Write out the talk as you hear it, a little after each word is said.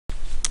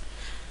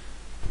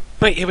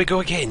Right, here we go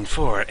again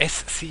for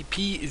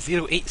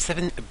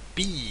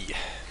SCP-087-B.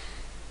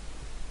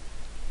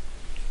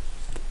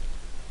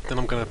 Then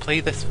I'm going to play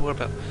this for,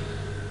 but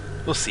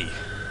we'll see. You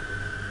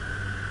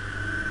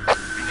are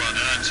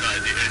now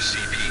inside the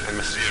SCP-087. And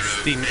my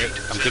Steam,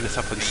 I'm doing this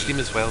up on Steam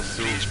as well,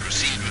 so please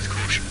proceed with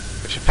caution.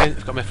 if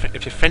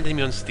you're friending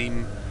me on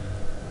Steam,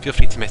 feel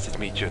free to message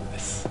me during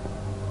this.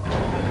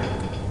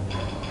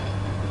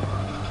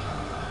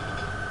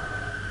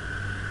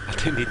 I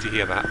don't need to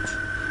hear that.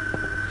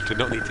 I do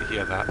not need to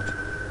hear that.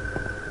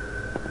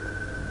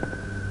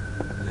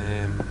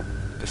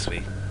 This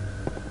way.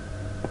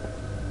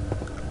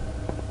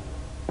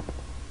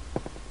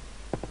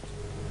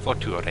 Floor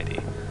 2 already.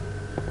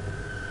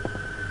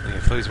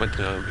 If those want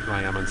to know who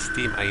I am on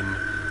Steam, I'm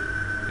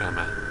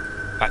Rama.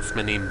 That's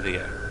my name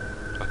there.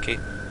 Okay?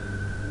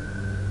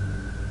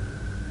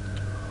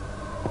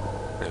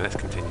 Now let's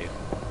continue.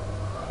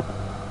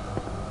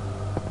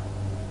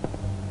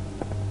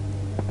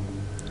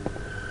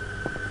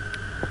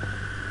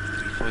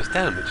 3 floors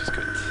down, which is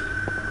good.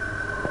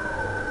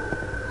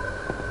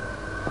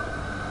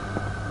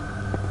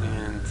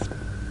 And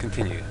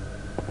continue.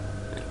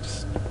 I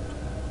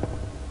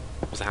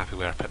was happy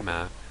where I put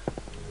my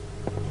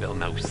little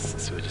mouse,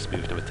 so it just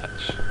moved him a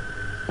touch.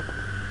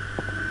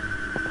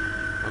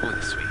 I'll go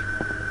this way.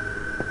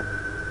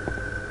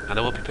 And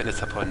I will be putting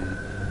this up on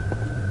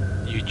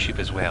YouTube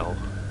as well,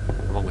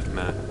 along with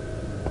my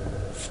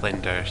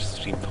Slender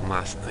stream from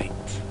last night.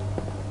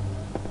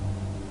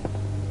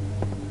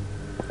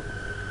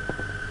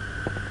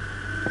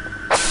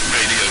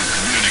 Radio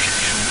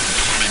communication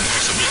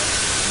impossible.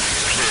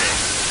 Explore.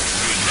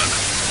 Good luck.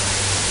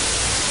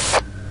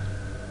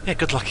 Yeah,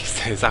 good luck, he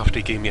says, after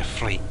he gave me a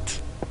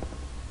fright.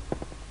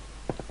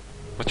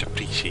 Much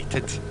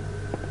appreciated.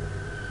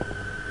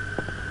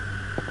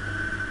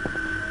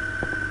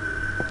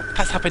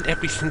 That's happened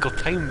every single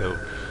time, though.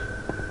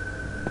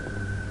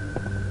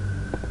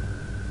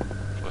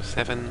 Floor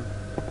 7.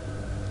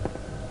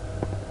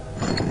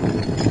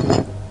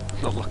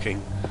 Not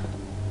looking.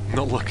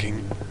 Not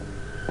looking.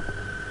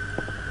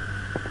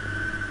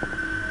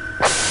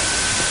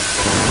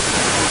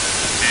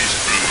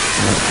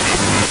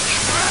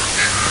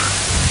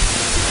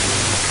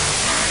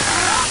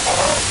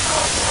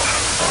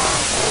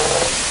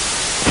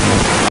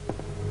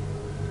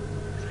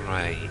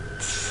 Right.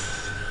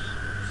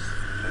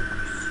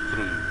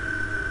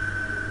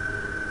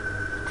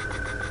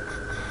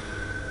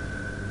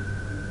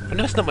 I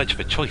know it's not much of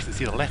a choice,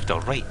 it's either left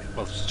or right.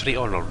 Well, straight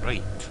on or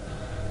right.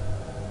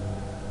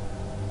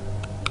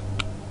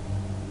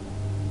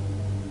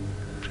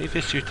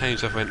 Previous few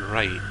times I've went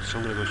right, so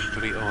I'm going to go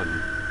straight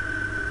on.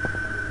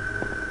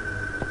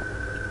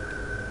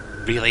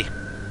 Really?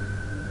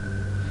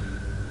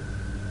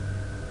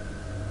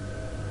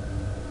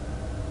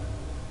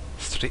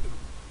 Straight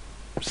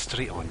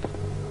on.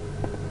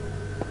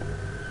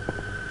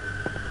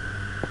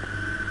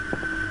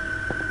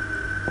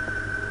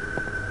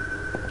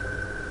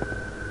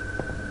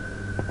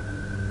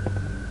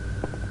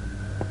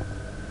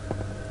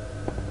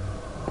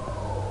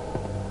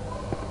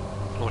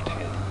 Floor 10.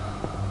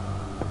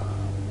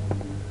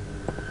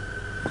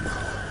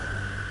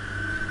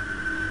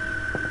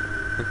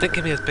 And don't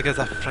give me as big as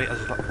a fright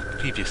as the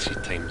previous few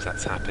times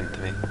that's happened to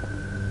me.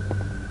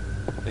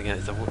 Again,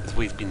 it's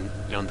always been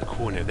around the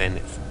corner, then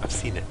I've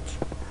seen it.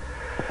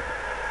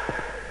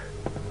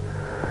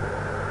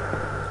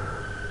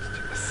 Let's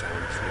check the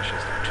sound, so make sure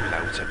it's not too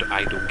loud so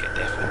I don't get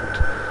deafened.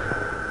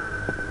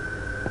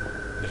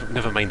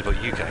 Never mind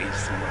about you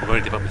guys, I'm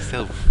worried about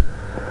myself.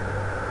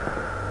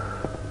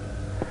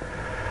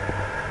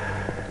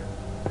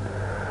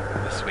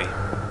 This way.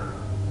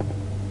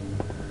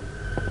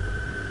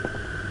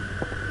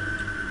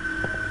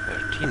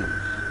 13.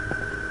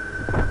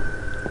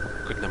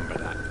 Good number,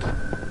 that.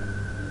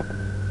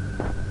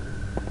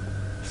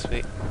 This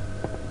way.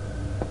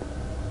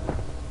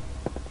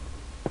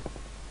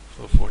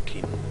 Floor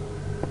 14.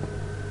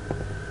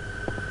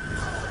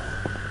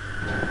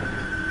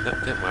 That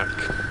didn't work.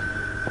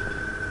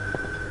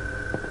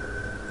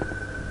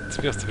 To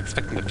be honest, I'm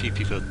expecting a few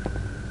people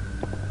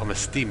on my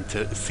Steam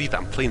to see that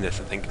I'm playing this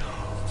and think,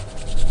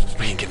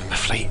 we can give him a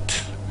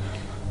fright.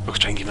 We'll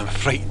try and give him a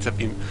fright. I've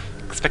been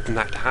expecting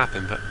that to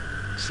happen, but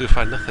so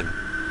far nothing.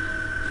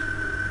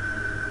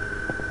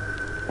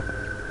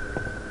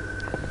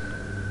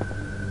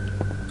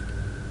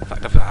 In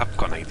fact, I've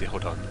got an idea,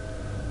 hold on.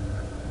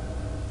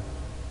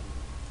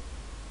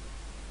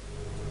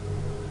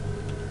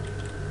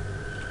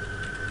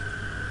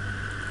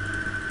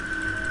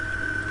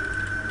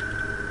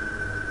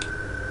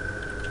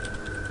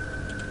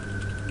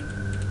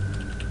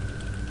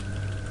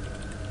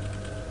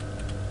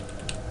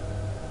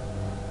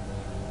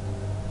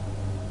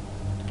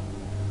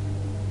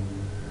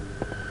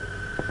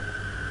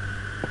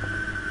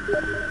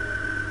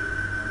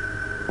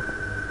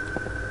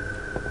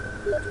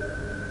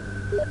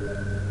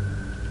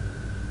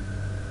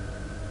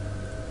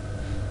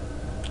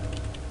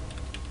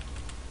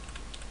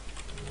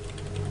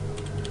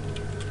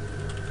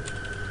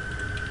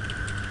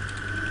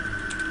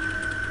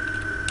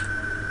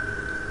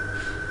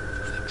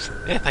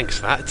 Yeah, thanks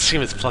for that. It's a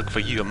shameless plug for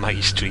you on my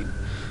stream.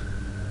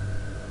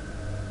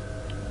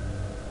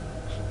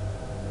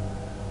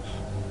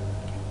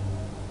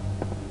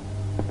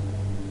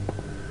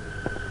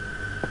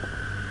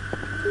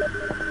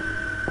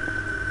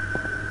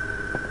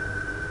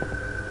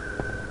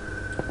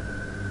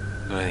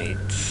 Right.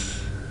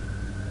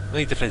 The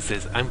only difference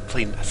is I'm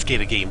playing a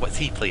scary game. What's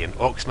he playing?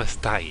 Orcs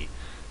Must Die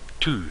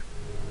 2.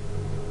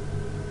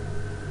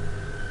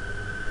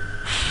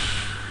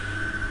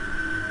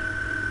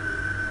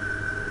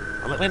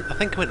 I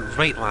think I went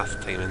right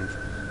last time and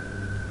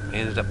I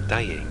ended up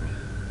dying.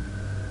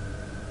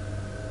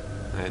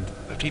 And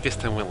the previous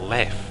time I went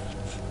left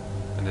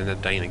and ended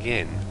up dying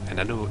again. And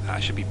I know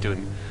I should be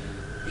doing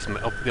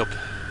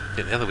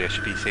the other way. I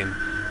should be saying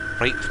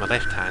right with my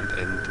left hand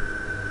and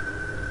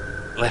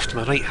left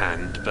with my right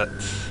hand, but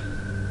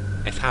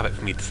it's habit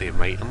for me to say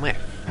right and left.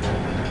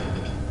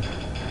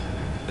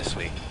 This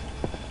way.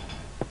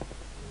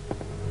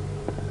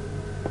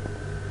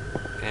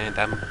 And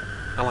I'm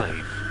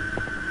alive.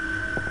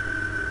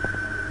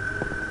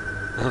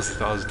 I honestly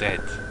thought I was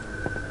dead.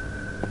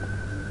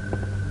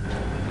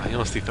 I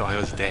honestly thought I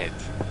was dead.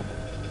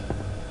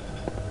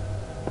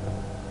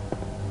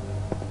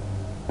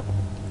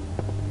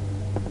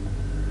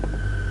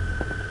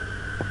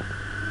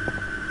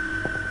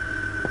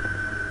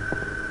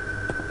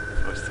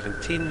 Floor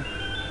 17.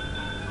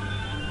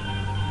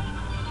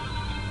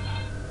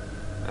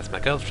 That's my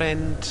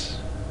girlfriend.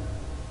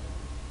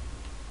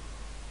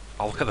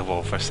 I'll look at the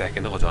wall for a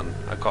second, hold on.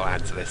 I've got to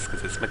answer this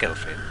because it's my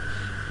girlfriend.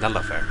 And I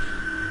love her.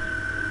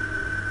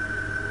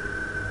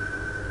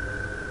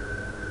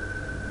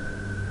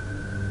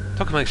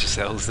 Talk amongst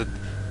yourselves. I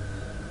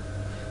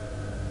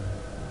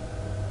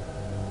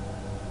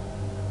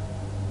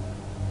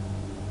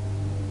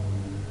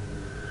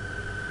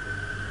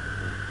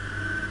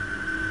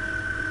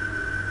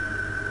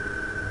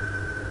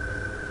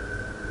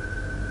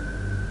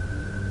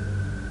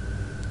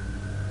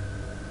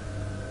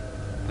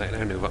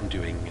don't know what I'm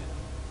doing.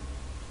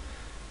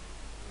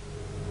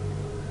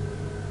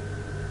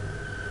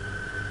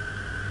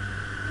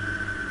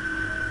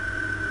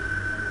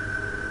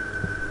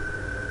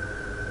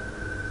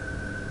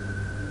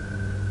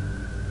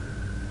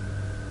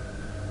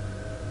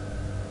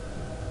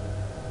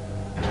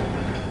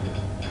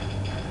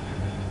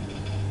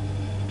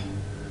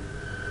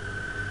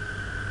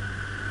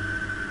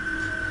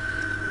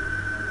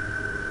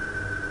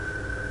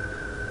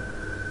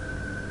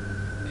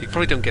 You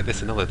probably don't get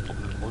this in other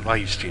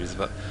live streams,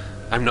 but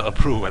I'm not a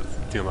pro at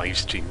doing live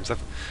streams. I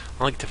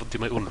like to do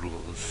my own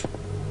rules.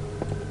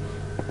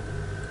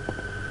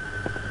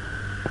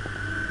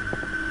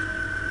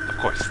 Of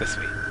course, this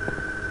way.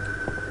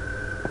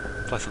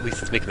 Plus, at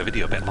least it's making the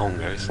video a bit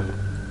longer, so...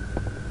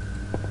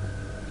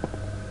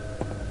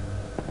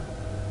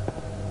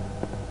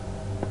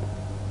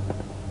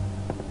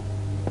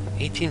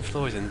 "18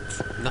 floors and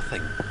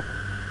nothing."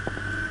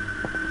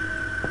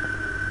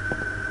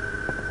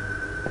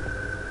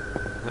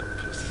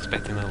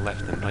 Expecting a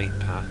left and right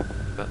path,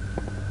 but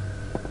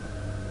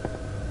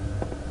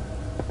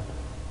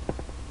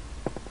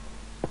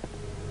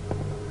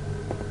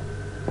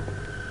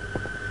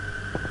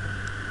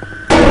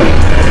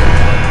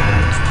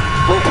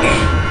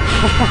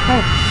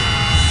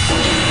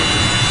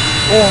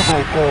oh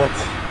my god!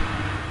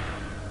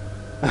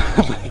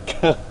 Oh my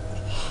god!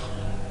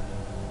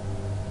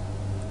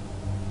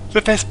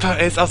 The best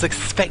part is I was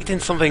expecting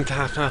something to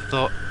happen. I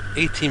thought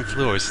 18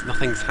 floors,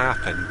 nothing's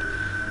happened.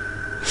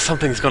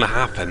 Something's gonna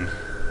happen.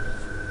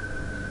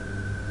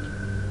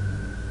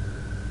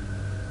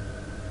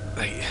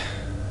 Like...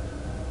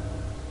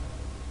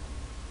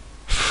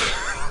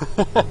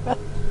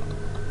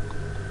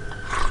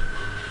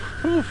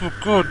 oh my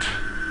god.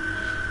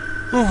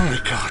 Oh my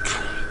god.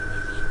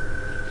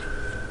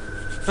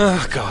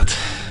 Oh god.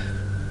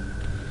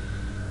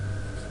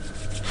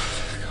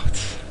 God.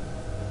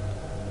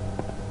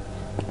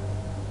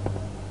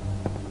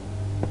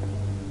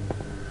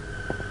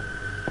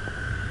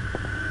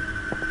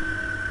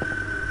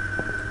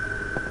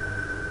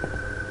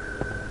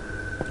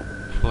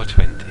 Floor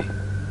 20.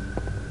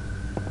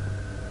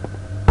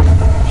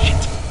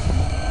 Shit.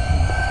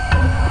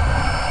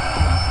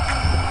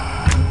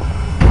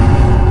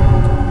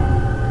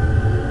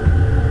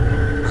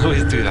 I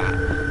always do that.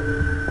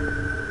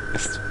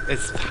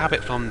 It's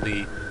habit from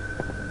the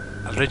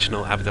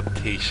original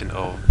adaptation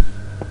of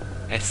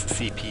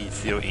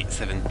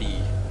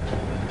SCP-087-B.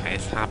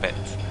 It's habit.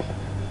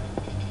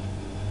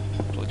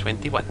 Floor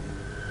 21.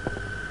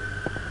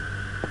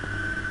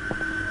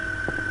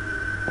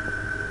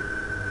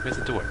 Where's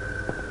the door?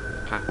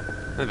 Path.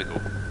 There we go.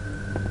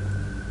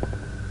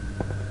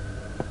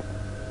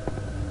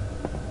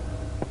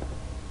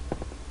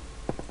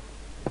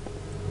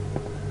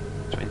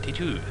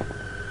 "22.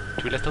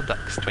 Two little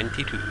ducks,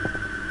 22.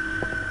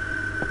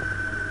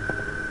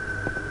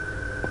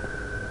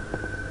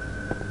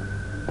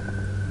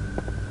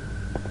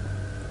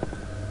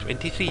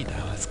 "23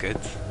 now, that's good.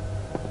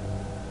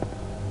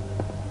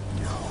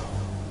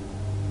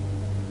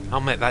 I'll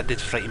admit that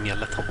did frighten me a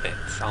little bit,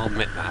 I'll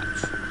admit that.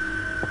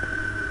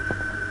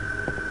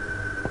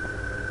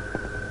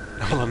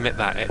 will admit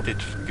that it did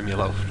give me a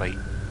little fright.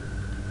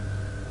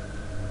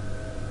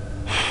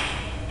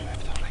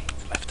 Left or right?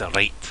 Left or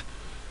right?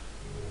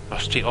 Or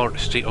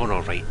straight on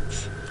or right?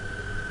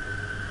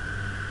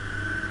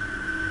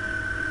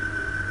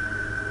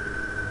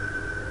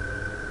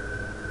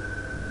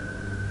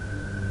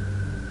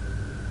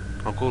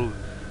 I'll go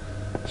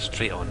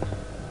straight on.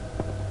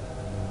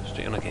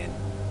 Straight on again.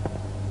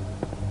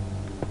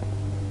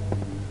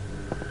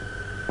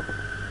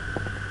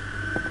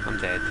 I'm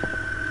dead.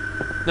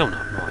 No,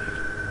 not I'm alive.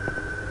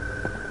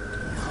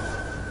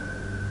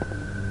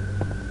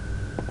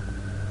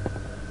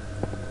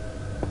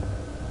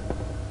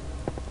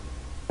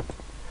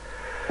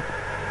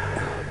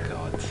 Oh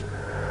God.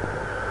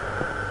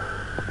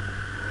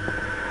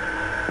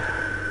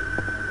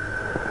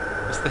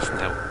 What's this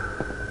now?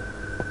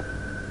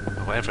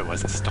 Or whatever it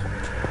was, it stopped.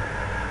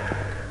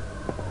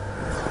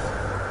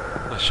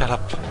 Oh, shut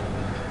up.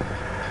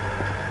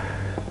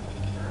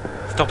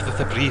 Stop with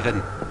the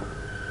breathing.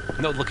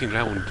 I'm not looking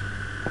round.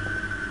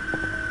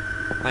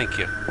 Thank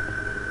you.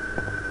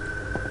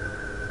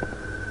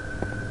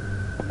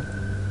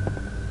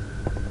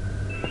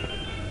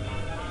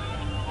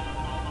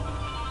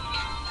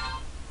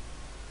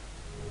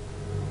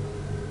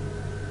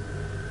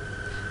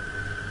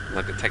 I'm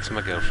not gonna text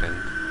my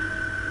girlfriend.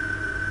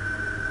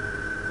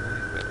 I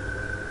will.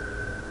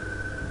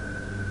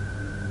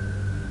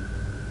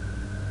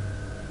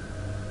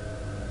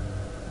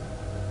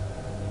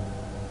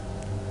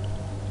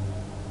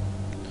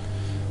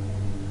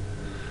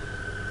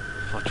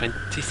 For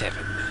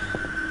 27.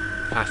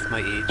 Past my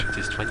age, which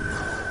is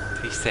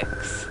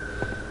 26.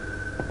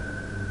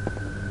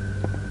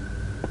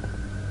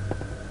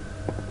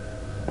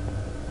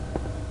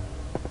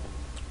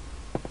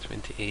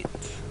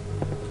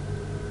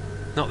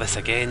 Not this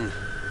again.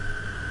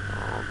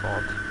 Oh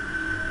God.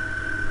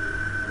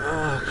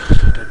 Oh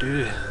God, what do I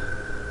do?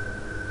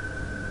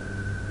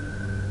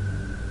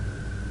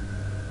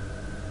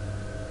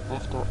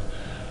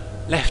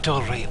 Left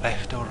or right,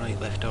 left or right,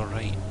 left or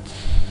right.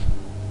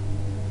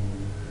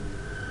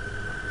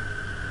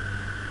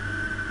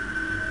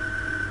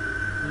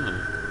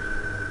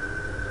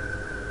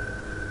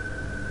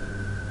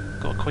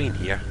 Got a coin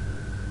here.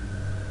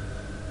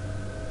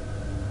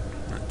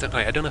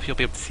 Right, I don't know if you'll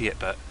be able to see it,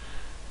 but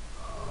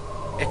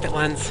if it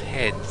lands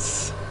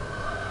heads,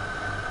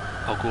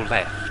 I'll go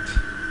left.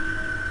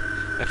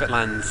 If it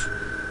lands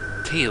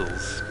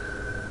tails,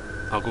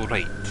 I'll go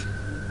right.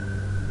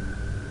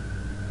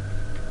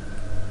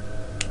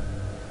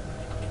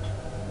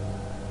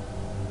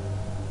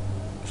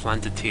 It's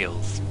landed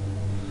tails.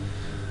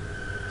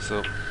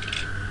 So,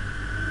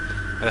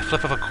 with a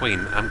flip of a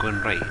coin, I'm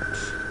going right.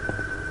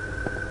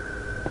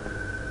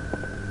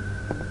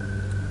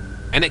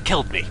 And it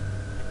killed me!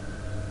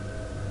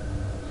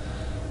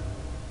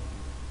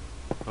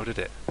 Or did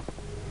it?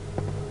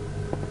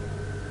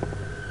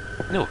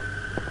 No.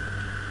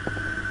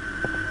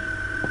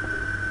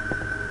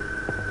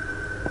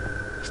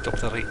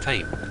 Stopped at the right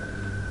time.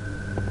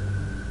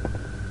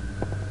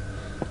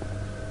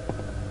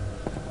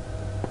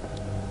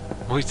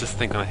 I always just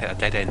think when I hit a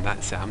dead end,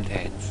 that's it, I'm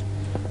dead.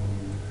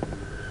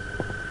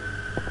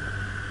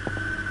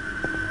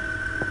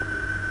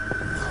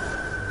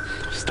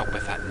 Stop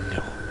with that,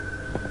 no.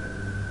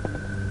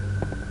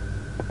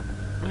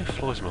 How many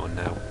floors am I on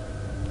now?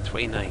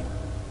 29.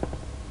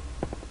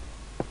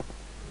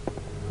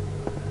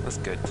 That's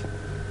good.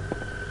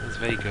 That's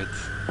very good.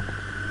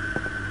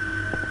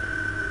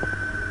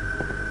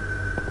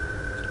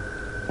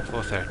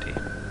 4:30.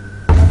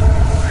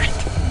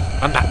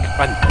 Run back!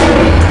 Run!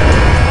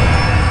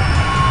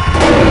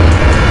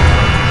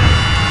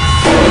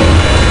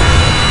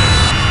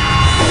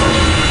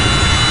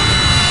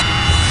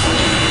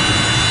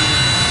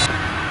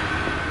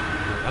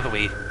 Other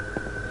way.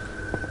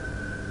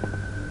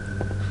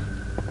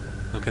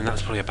 And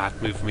that's probably a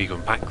bad move for me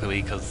going back the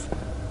way, because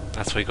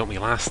that's where he got me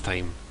last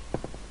time.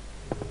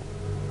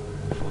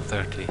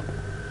 4:30.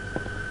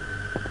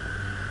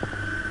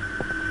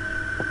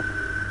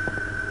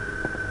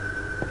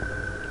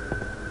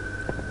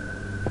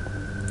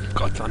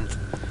 Got done.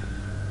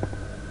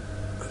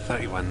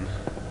 31.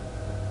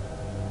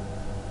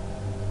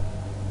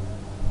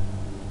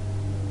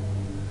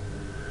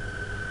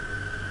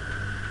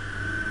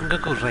 I'm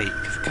gonna go right,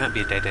 because it can't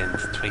be a dead end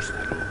twice in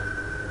a row.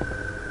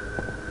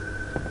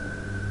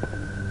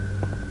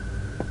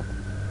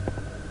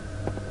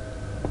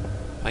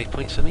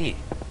 Points for me.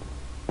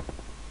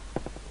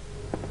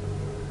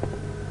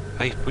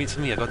 5 points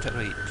for me, I got it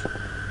right.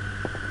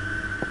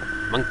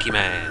 Monkey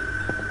Man.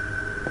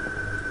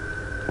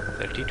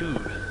 32.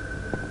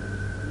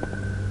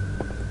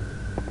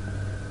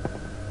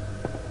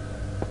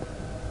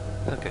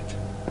 Oh, good.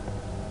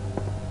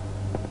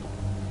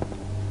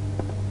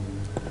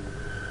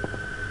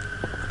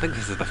 I think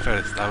this is the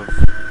first I've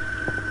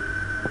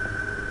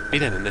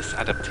been in this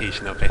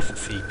adaptation of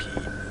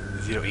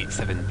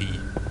SCP-087-B.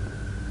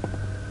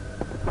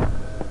 I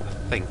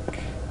think.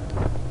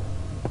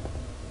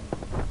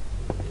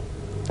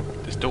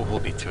 Just don't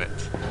hold me to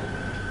it.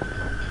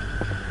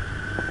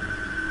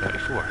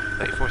 34. 34.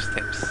 34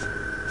 steps.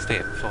 Stay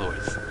up,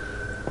 followers.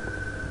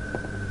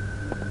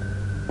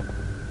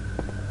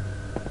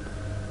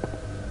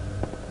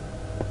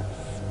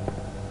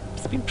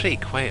 It's been pretty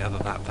quiet other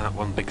than that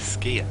one big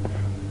scare.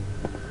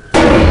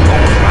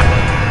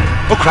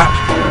 Oh crap!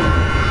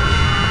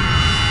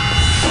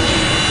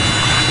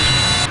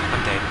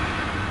 I'm dead.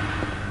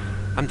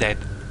 I'm dead.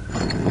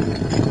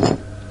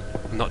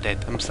 I'm not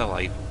dead. I'm still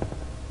alive.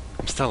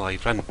 I'm still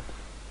alive. Run.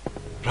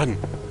 Run.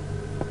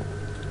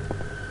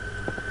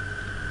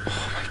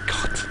 Oh my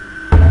god.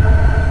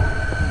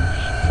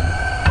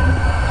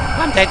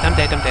 I'm dead. I'm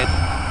dead. I'm dead.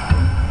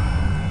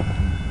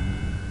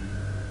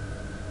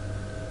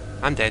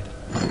 I'm dead.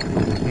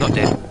 I'm not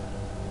dead.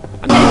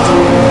 I'm dead.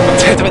 I'm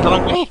dead. I went the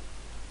wrong way.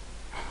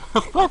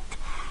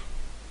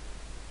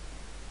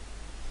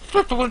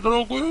 I went the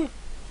wrong way.